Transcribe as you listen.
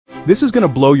This is going to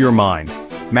blow your mind.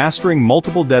 Mastering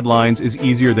multiple deadlines is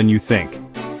easier than you think.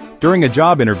 During a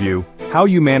job interview, how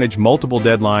you manage multiple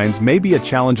deadlines may be a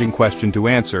challenging question to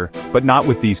answer, but not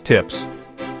with these tips.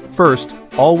 First,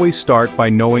 always start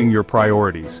by knowing your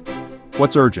priorities.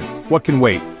 What's urgent? What can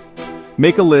wait?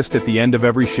 Make a list at the end of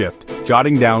every shift,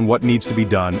 jotting down what needs to be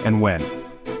done and when.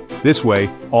 This way,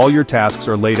 all your tasks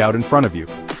are laid out in front of you.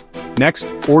 Next,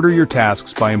 order your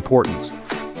tasks by importance.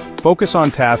 Focus on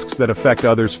tasks that affect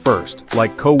others first,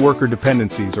 like coworker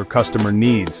dependencies or customer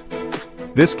needs.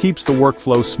 This keeps the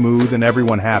workflow smooth and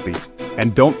everyone happy.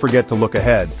 And don't forget to look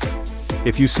ahead.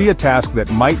 If you see a task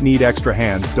that might need extra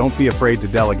hands, don't be afraid to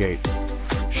delegate.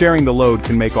 Sharing the load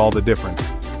can make all the difference.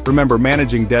 Remember,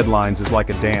 managing deadlines is like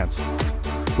a dance.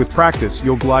 With practice,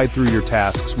 you'll glide through your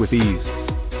tasks with ease.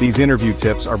 These interview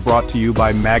tips are brought to you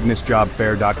by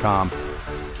MagnusJobFair.com.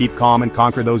 Keep calm and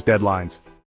conquer those deadlines.